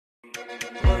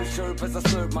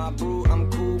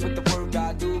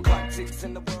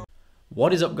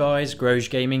What is up guys,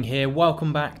 GrogeGaming here,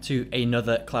 welcome back to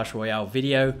another Clash Royale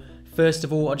video. First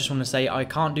of all, I just want to say I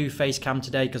can't do face cam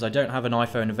today because I don't have an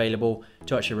iPhone available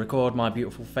to actually record my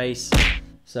beautiful face.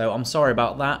 So I'm sorry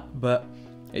about that, but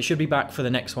it should be back for the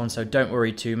next one, so don't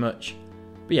worry too much.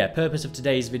 But yeah, purpose of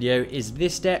today's video is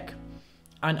this deck,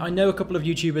 and I know a couple of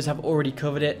YouTubers have already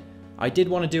covered it. I did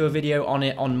want to do a video on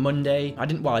it on Monday. I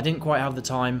didn't quite have the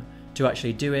time to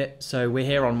actually do it, so we're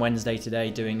here on Wednesday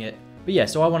today doing it. But yeah,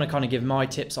 so I want to kind of give my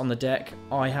tips on the deck.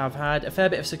 I have had a fair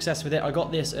bit of success with it. I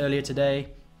got this earlier today,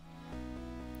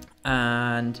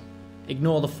 and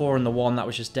ignore the 4 and the 1, that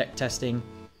was just deck testing.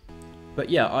 But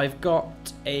yeah, I've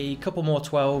got a couple more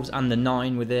 12s and the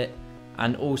 9 with it,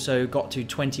 and also got to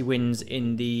 20 wins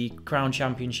in the Crown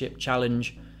Championship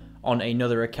Challenge on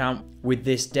another account with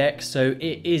this deck. So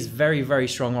it is very, very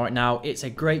strong right now. It's a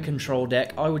great control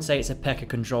deck. I would say it's a Pekka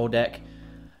control deck.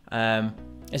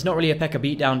 It's not really a Pekka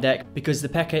beatdown deck because the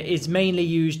Pekka is mainly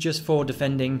used just for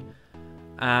defending,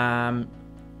 to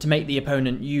make the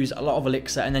opponent use a lot of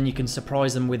elixir, and then you can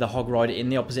surprise them with a hog rider in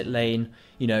the opposite lane.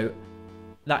 You know,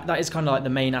 that is kind of like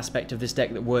the main aspect of this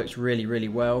deck that works really, really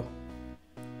well.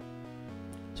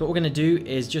 So what we're going to do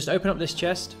is just open up this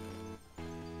chest.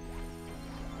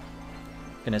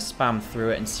 Going to spam through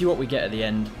it and see what we get at the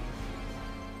end.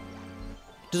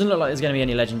 Doesn't look like there's going to be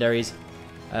any legendaries,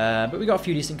 but we got a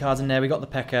few decent cards in there. We got the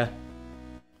Pekka.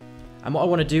 And what I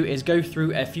want to do is go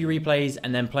through a few replays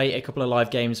and then play a couple of live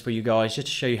games for you guys, just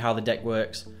to show you how the deck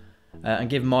works, and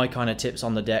give my kind of tips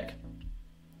on the deck.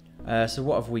 So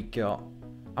what have we got?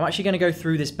 I'm actually going to go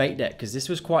through this bait deck because this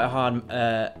was quite a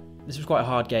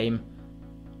hard game,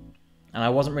 and I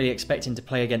wasn't really expecting to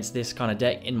play against this kind of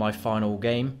deck in my final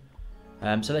game.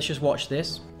 So let's just watch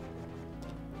this.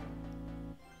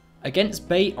 Against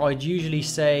bait, I'd usually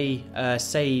say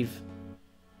save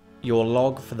your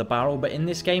log for the barrel, but in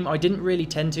this game I didn't really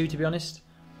tend to be honest,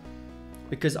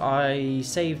 because I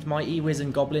saved my E-Wiz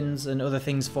and goblins and other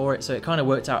things for it, so it kind of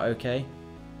worked out okay.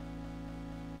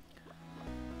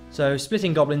 So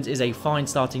splitting goblins is a fine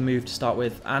starting move to start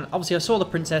with, and obviously I saw the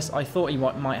princess. I thought he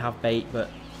might have bait,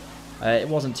 but it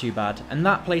wasn't too bad. And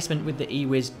that placement with the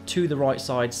E-Wiz to the right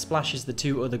side splashes the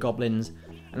 2 other goblins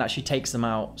and actually takes them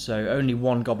out, so only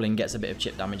 1 goblin gets a bit of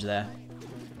chip damage there.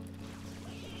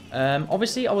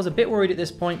 Obviously I was a bit worried at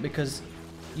this point because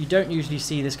you don't usually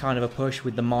see this kind of a push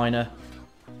with the miner.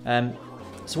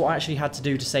 So what I actually had to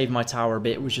do to save my tower a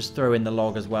bit was just throw in the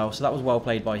log as well, so that was well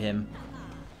played by him.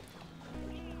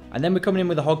 And then we're coming in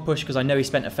with a hog push because I know he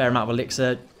spent a fair amount of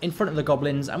elixir in front of the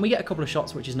goblins, and we get a couple of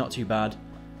shots, which is not too bad.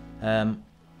 And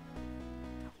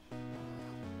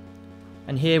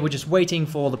here we're just waiting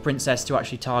for the princess to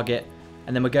actually target,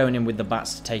 and then we're going in with the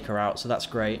bats to take her out, so that's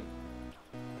great.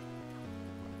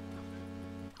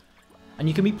 And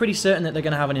you can be pretty certain that they're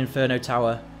going to have an Inferno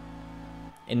Tower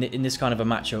in this kind of a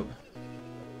matchup.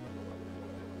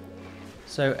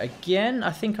 So again,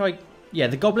 I think yeah,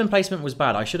 the goblin placement was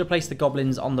bad. I should have placed the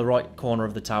goblins on the right corner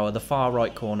of the tower, the far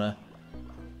right corner.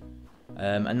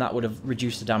 And that would have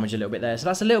reduced the damage a little bit there. So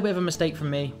that's a little bit of a mistake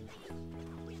from me.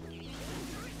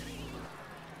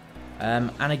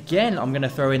 And again, I'm going to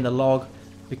throw in the log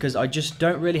because I just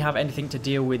don't really have anything to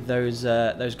deal with those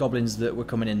goblins that were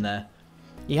coming in there.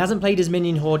 He hasn't played his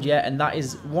minion horde yet, and that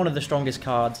is one of the strongest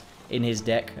cards in his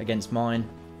deck against mine.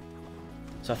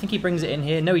 So I think he brings it in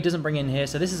here. No, he doesn't bring it in here,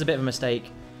 so this is a bit of a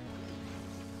mistake.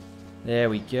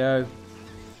 There we go.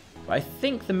 But I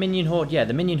think the minion horde, yeah,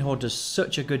 the minion horde does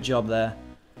such a good job there.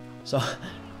 So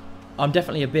I'm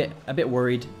definitely a bit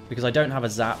worried because I don't have a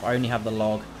zap. I only have the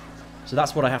log. So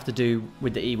that's what I have to do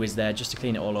with the E-Wiz there, just to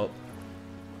clean it all up.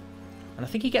 And I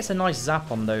think he gets a nice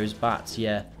zap on those bats,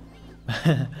 yeah.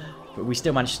 But we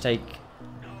still managed to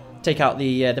take out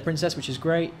the princess, which is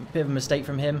great. Bit of a mistake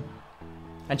from him.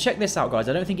 And check this out, guys.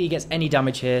 I don't think he gets any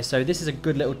damage here, so this is a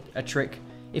good little trick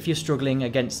if you're struggling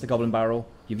against the goblin barrel.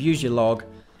 You've used your log.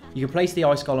 You can place the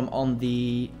ice golem on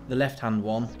the left-hand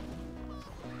one,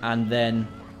 and then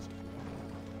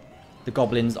the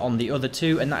goblins on the other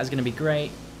 2, and that is going to be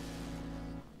great.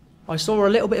 I saw a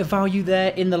little bit of value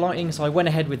there in the lightning, so I went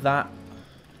ahead with that.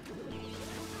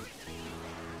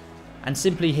 And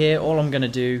simply here, all I'm going to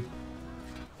do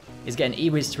is get an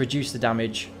E-Wiz to reduce the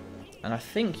damage. And I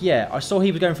think, yeah, I saw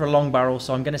he was going for a long barrel,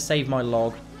 so I'm going to save my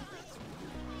log.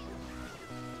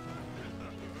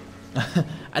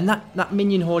 And that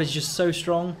minion horde is just so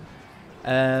strong.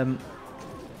 So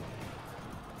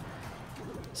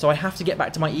I have to get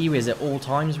back to my E-Wiz at all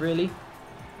times, really.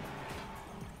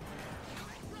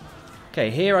 Okay,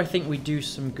 here I think we do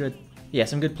some good,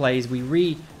 some good plays.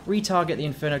 We retarget the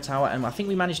Inferno Tower, and I think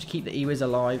we managed to keep the Ewiz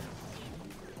alive.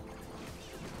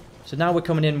 So now we're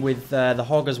coming in with the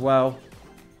Hog as well.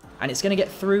 And it's going to get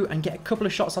through and get a couple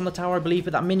of shots on the tower, I believe,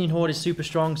 but that minion horde is super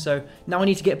strong. So now I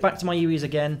need to get back to my Ewiz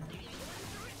again,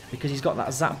 because he's got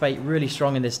that zap bait really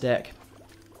strong in this deck.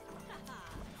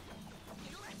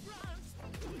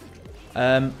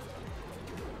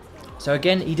 So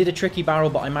again, he did a tricky barrel,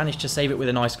 but I managed to save it with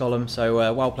an ice golem,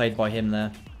 so well played by him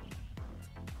there.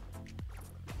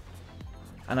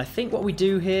 And I think what we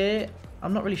do here,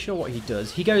 I'm not really sure what he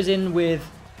does. He goes in with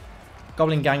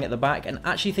Goblin Gang at the back and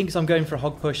actually thinks I'm going for a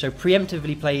hog push, so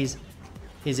preemptively plays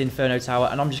his Inferno Tower,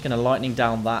 and I'm just going to lightning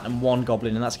down that and one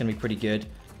Goblin, and that's going to be pretty good.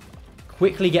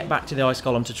 Quickly get back to the Ice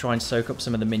Golem to try and soak up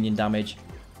some of the minion damage.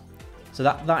 So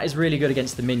that is really good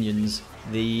against the minions.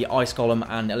 The Ice Golem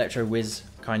and Electro Whiz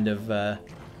kind of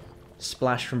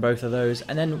splash from both of those.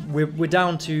 And then we're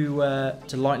down to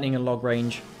lightning and log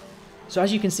range. So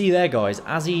as you can see there, guys,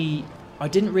 I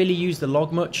didn't really use the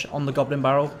log much on the Goblin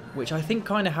Barrel, which I think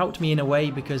kind of helped me in a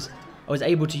way, because I was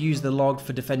able to use the log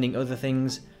for defending other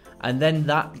things, and then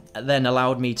that then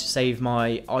allowed me to save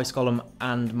my Ice Golem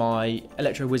and my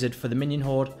Electro Wizard for the Minion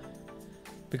Horde,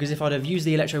 because if I'd have used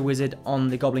the Electro Wizard on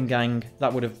the Goblin Gang,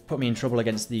 that would have put me in trouble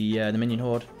against the Minion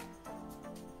Horde.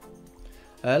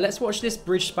 Let's watch this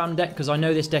bridge spam deck, because I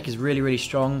know this deck is really, really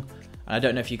strong, and I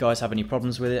don't know if you guys have any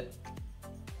problems with it.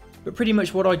 But pretty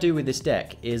much what I do with this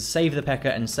deck is save the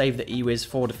Pekka and save the Ewiz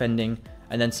for defending,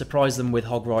 and then surprise them with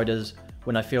Hog Riders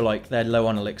when I feel like they're low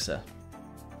on elixir.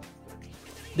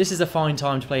 This is a fine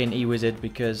time to play an E-Wizard,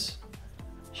 because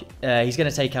he's going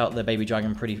to take out the Baby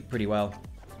Dragon pretty well.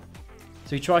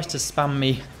 So he tries to spam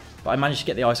me, but I managed to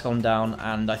get the Ice Golem down,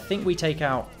 and I think we take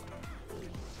out...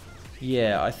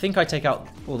 Yeah, I think I take out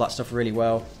all that stuff really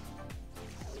well.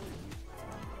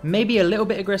 Maybe a little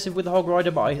bit aggressive with the Hog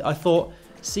Rider, but I thought,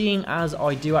 seeing as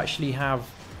I do actually have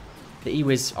the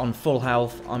Ewiz on full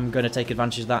health, I'm going to take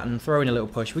advantage of that and throw in a little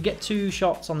push. We get 2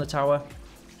 shots on the tower.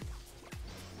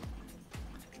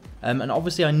 And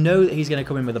obviously I know that he's going to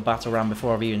come in with a battle ram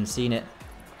before I've even seen it.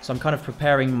 So I'm kind of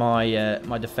preparing my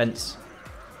my defense.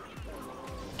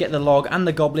 Get the log and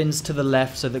the goblins to the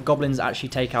left so that goblins actually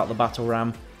take out the battle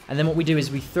ram. And then what we do is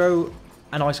we throw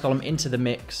an Ice Golem into the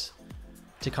mix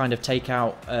to kind of take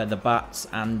out the bats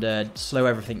and slow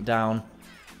everything down.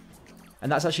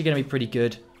 And that's actually going to be pretty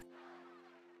good.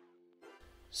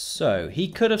 So he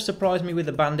could have surprised me with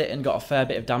the bandit and got a fair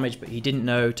bit of damage, but he didn't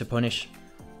know to punish.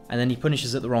 And then he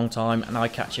punishes at the wrong time, and I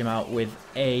catch him out with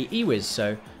a Ewiz,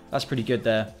 so that's pretty good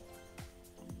there.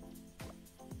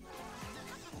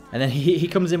 And then he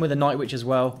comes in with a Night Witch as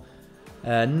well.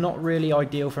 Not really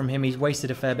ideal from him, he's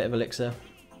wasted a fair bit of elixir.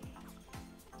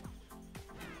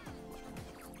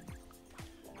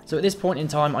 So at this point in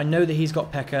time, I know that he's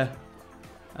got Pekka,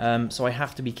 so I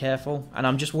have to be careful. And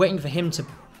I'm just waiting for him to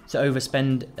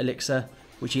overspend elixir,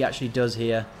 which he actually does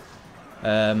here.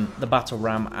 The Battle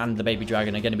Ram and the Baby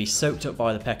Dragon are going to be soaked up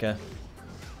by the Pekka.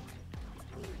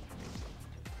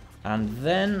 And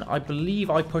then I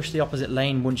believe I push the opposite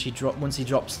lane once he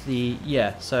drops the...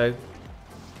 Yeah, so...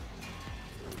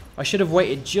 I should have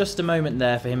waited just a moment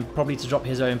there for him probably to drop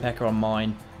his own Pekka on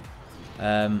mine.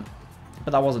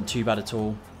 But that wasn't too bad at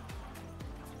all.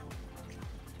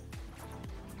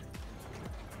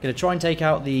 Going to try and take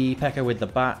out the Pekka with the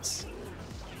bats.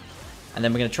 And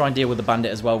then we're going to try and deal with the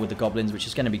bandit as well with the goblins, which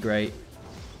is going to be great.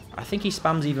 I think he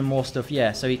spams even more stuff.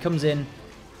 Yeah, so he comes in.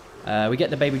 We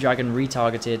get the Baby Dragon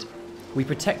retargeted. We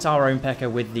protect our own Pekka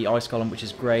with the Ice Golem, which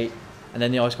is great. And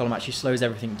then the Ice Golem actually slows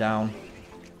everything down.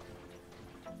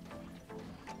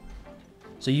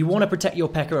 So you want to protect your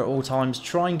Pekka at all times.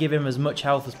 Try and give him as much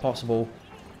health as possible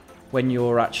when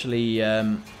you're actually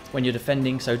when you're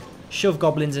defending. So shove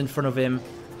goblins in front of him.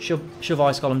 Shove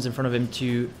Ice Golems in front of him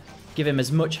to give him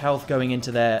as much health going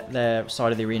into their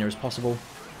side of the arena as possible.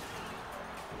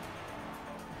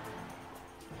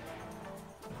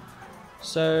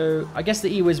 So I guess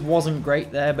the Ewiz wasn't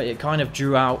great there, but it kind of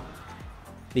drew out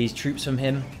these troops from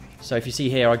him. So if you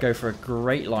see here, I go for a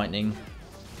great lightning.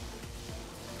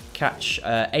 Catch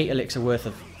 8 elixir worth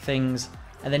of things.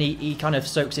 And then he kind of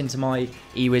soaks into my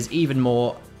Ewiz even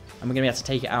more. And we're going to be able to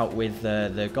take it out with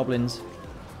the goblins.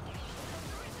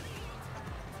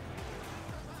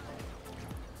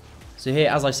 So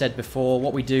here, as I said before,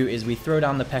 what we do is we throw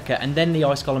down the Pekka and then the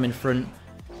Ice Golem in front,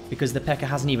 because the Pekka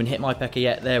hasn't even hit my Pekka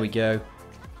yet. There we go.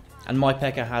 And my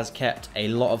Pekka has kept a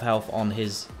lot of health on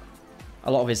his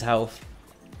health.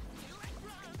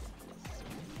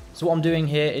 So what I'm doing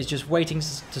here is just waiting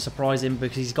to surprise him,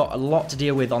 because he's got a lot to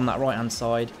deal with on that right hand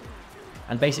side.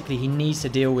 And basically he needs to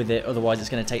deal with it, otherwise it's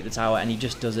going to take the tower, and he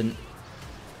just doesn't.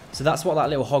 So that's what that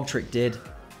little hog trick did.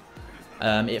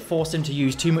 It forced him to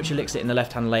use too much elixir in the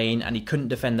left-hand lane, and he couldn't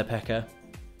defend the Pekka.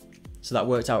 So that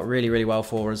worked out really, really well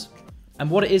for us. And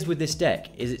what it is with this deck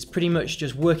is it's pretty much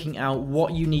just working out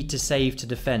what you need to save to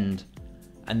defend,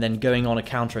 and then going on a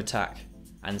counter-attack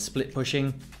and split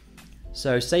pushing.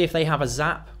 So say if they have a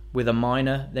zap with a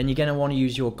miner, then you're going to want to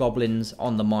use your goblins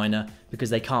on the miner because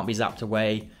they can't be zapped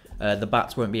away. The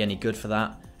bats won't be any good for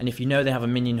that. And if you know they have a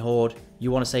minion horde,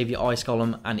 you want to save your ice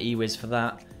golem and ewiz for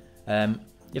that.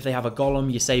 If they have a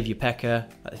golem, you save your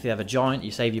Pekka. If they have a giant,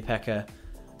 you save your Pekka.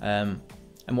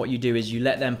 And what you do is you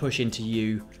let them push into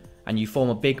you, and you form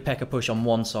a big Pekka push on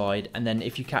one side, and then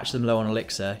if you catch them low on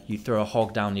elixir, you throw a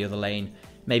hog down the other lane,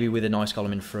 maybe with an ice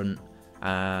golem in front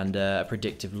and a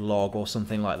predictive log or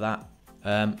something like that.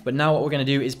 But now what we're going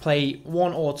to do is play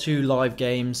 1 or 2 live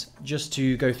games just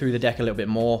to go through the deck a little bit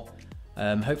more.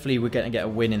 Hopefully we're going to get a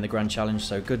win in the Grand Challenge,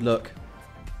 so good luck.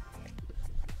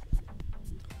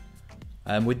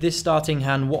 With this starting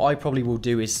hand, what I probably will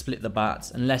do is split the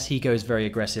bats. Unless he goes very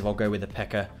aggressive, I'll go with a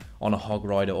Pekka on a Hog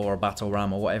Rider or a Battle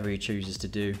Ram or whatever he chooses to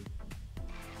do.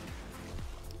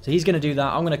 So he's going to do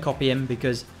that. I'm going to copy him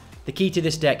because the key to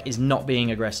this deck is not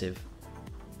being aggressive.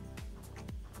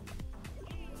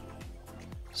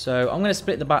 So I'm going to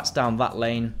split the bats down that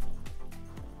lane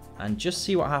and just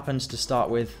see what happens to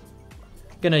start with.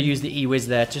 Going to use the ewiz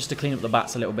there just to clean up the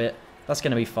bats a little bit. That's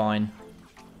going to be fine.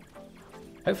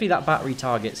 Hopefully that bat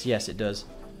retargets. Yes, it does.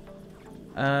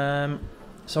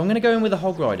 So I'm going to go in with a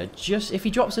Hog Rider. Just if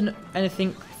he drops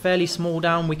anything fairly small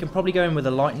down, we can probably go in with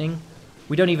a lightning.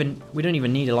 We don't even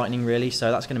need a lightning really,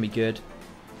 so that's going to be good.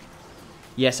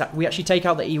 Yes, we actually take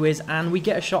out the ewiz and we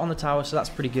get a shot on the tower, so that's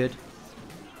pretty good.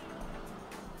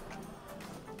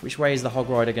 Which way is the Hog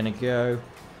Rider going to go?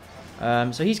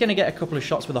 So he's going to get a couple of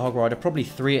shots with the Hog Rider, probably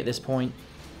 3 at this point.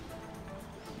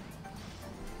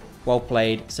 Well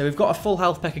played. So we've got a full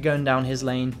health Pekka going down his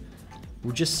lane.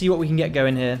 We'll just see what we can get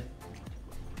going here.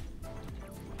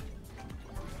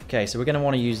 Okay, so we're going to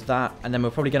want to use that, and then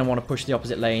we're probably going to want to push the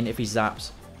opposite lane if he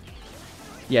zaps.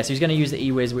 Yeah, so he's going to use the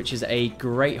ewiz, which is a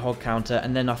great hog counter,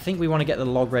 and then I think we want to get the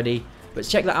log ready. But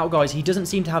check that out, guys. He doesn't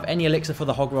seem to have any elixir for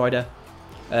the Hog Rider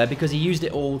because he used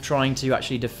it all trying to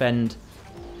actually defend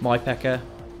my Pekka.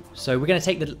 So we're going to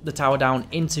take the tower down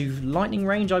into lightning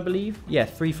range, I believe. Yeah,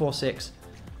 3, 4, 6.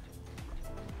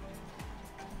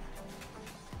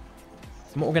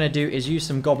 And what we're going to do is use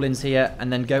some goblins here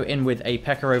and then go in with a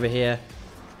Pekka over here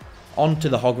onto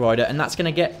the Hog Rider, and that's going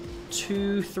to get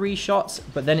 2, 3 shots,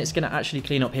 but then it's going to actually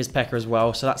clean up his Pekka as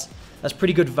well, so that's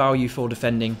pretty good value for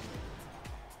defending.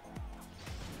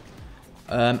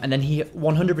 And then he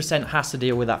 100% has to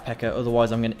deal with that Pekka,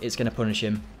 otherwise it's going to punish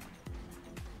him.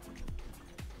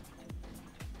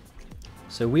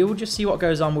 So we will just see what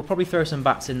goes on. We'll probably throw some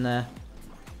bats in there.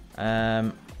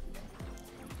 I'm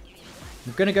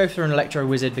going to go through an Electro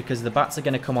Wizard because the bats are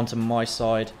going to come onto my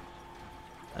side.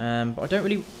 But I don't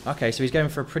really... Okay, so he's going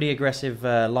for a pretty aggressive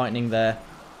lightning there.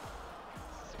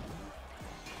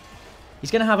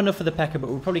 He's going to have enough for the Pekka, but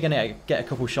we're probably going to get a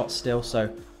couple shots still,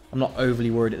 so I'm not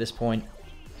overly worried at this point.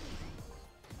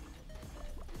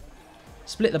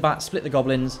 Split the bats, split the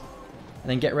goblins, and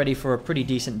then get ready for a pretty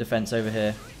decent defense over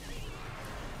here.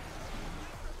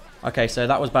 Okay, so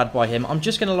that was bad by him. I'm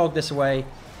just going to log this away.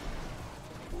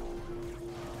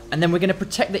 And then we're going to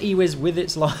protect the ewiz with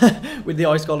its with the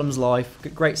Ice Golem's life.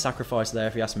 Great sacrifice there,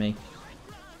 if you ask me.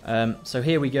 So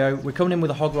here we go. We're coming in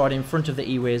with a Hog Rider in front of the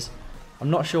ewiz. I'm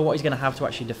not sure what he's going to have to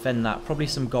actually defend that. Probably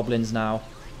some goblins now.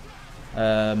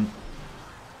 But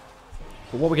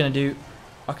what we're going to do...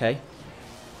 Okay.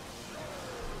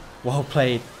 Well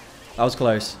played. That was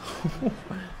close.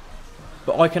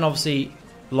 But I can obviously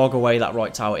log away that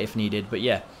right tower if needed. But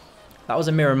yeah, that was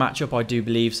a mirror matchup, I do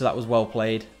believe. So that was well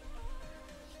played.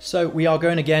 So we are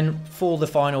going again for the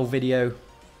final video,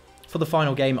 for the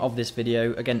final game of this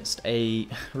video against a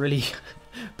really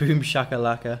boom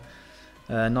shakalaka.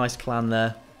 Nice clan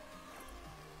there.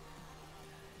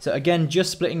 So again,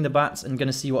 just splitting the bats and going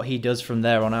to see what he does from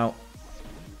there on out.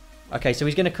 Okay, so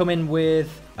he's going to come in with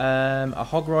a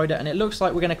Hog Rider, and it looks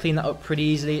like we're going to clean that up pretty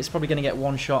easily. It's probably going to get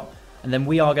 1 shot, and then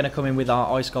we are going to come in with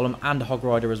our Ice Golem and a Hog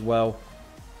Rider as well.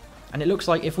 And it looks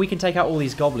like if we can take out all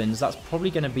these goblins, that's probably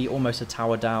going to be almost a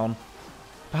tower down.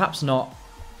 Perhaps not.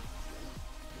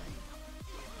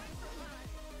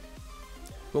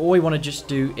 But all we want to just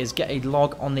do is get a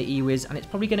log on the ewiz, and it's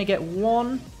probably going to get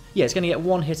 1... Yeah, it's going to get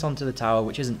 1 hit onto the tower,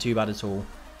 which isn't too bad at all.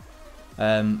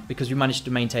 Because we managed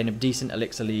to maintain a decent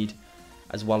elixir lead,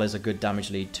 as well as a good damage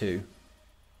lead too.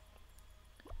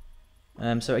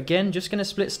 So again, just going to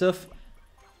split stuff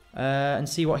and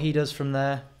see what he does from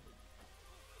there.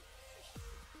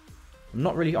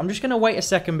 I'm just going to wait a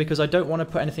second because I don't want to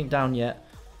put anything down yet.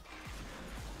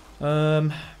 I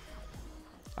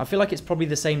feel like it's probably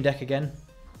the same deck again.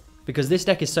 Because this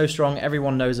deck is so strong,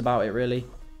 everyone knows about it, really.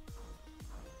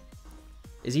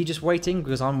 Is he just waiting?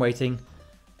 Because I'm waiting.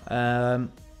 We're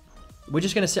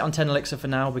just going to sit on 10 elixir for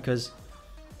now because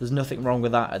there's nothing wrong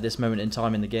with that at this moment in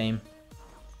time in the game.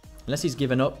 Unless he's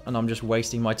given up and I'm just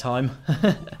wasting my time.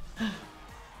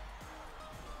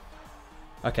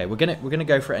 Okay, we're gonna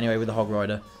go for it anyway with the Hog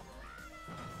Rider.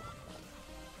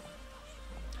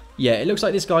 Yeah, it looks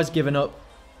like this guy's given up.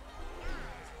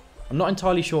 I'm not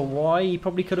entirely sure why. He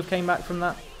probably could have came back from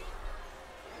that.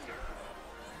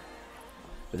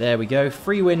 But there we go.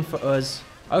 Free win for us.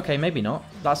 Okay, maybe not.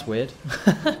 That's weird.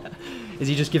 Is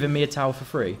he just giving me a tower for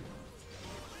free?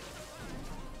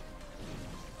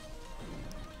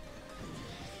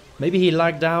 Maybe he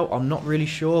lagged out. I'm not really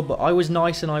sure. But I was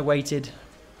nice and I waited.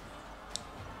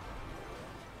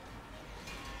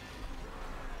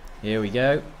 Here we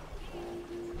go.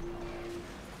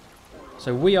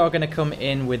 So we are going to come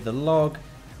in with the log.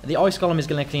 The ice golem is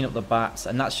going to clean up the bats,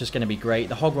 and that's just going to be great.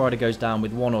 The hog rider goes down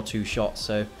with 1 or 2 shots,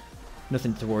 so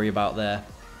nothing to worry about there.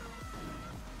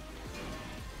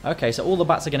 Okay, so all the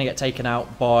bats are going to get taken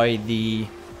out by the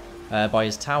by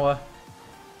his tower.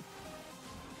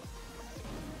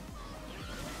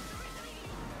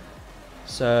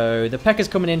 So the Pekka's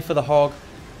coming in for the hog.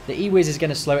 The E-Wiz is going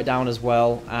to slow it down as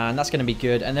well, and that's going to be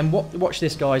good. And then watch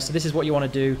this, guys. So this is what you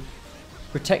want to do.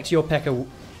 Protect your Pekka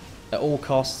at all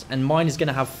costs, and mine is going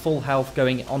to have full health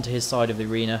going onto his side of the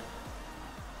arena.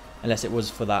 Unless it was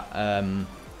for that,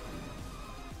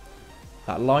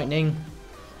 that lightning.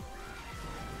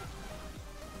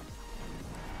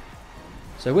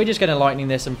 So we're just going to lightning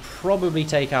this and probably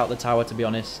take out the tower, to be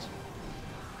honest.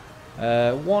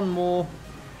 One more.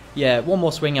 Yeah, one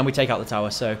more swing and we take out the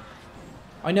tower. So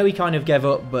I know he kind of gave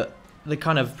up, but the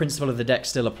kind of principle of the deck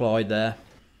still applied there.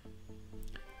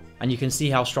 And you can see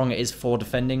how strong it is for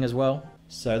defending as well.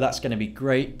 So that's going to be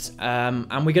great. And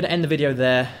we're going to end the video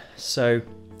there. So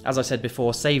as I said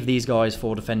before, save these guys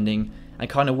for defending and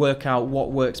kind of work out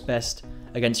what works best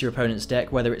against your opponent's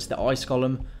deck, whether it's the ice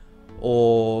golem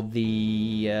or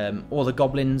the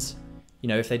goblins. You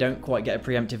know, if they don't quite get a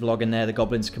preemptive log in there, the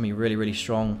goblins can be really, really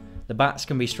strong. The bats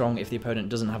can be strong if the opponent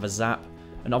doesn't have a zap.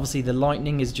 And obviously the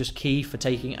lightning is just key for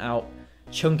taking out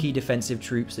chunky defensive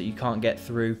troops that you can't get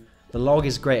through. The log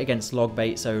is great against log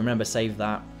bait, so remember, save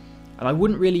that. And I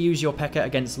wouldn't really use your Pekka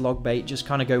against log bait, just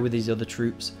kind of go with these other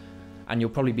troops and you'll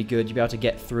probably be good. You'll be able to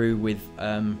get through with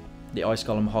the Ice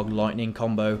Golem Hog Lightning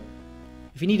combo.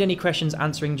 If you need any questions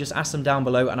answering, just ask them down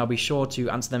below and I'll be sure to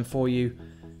answer them for you.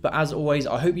 But as always,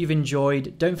 I hope you've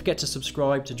enjoyed. Don't forget to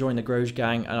subscribe to join the Groge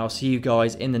Gang, and I'll see you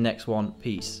guys in the next one.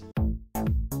 Peace.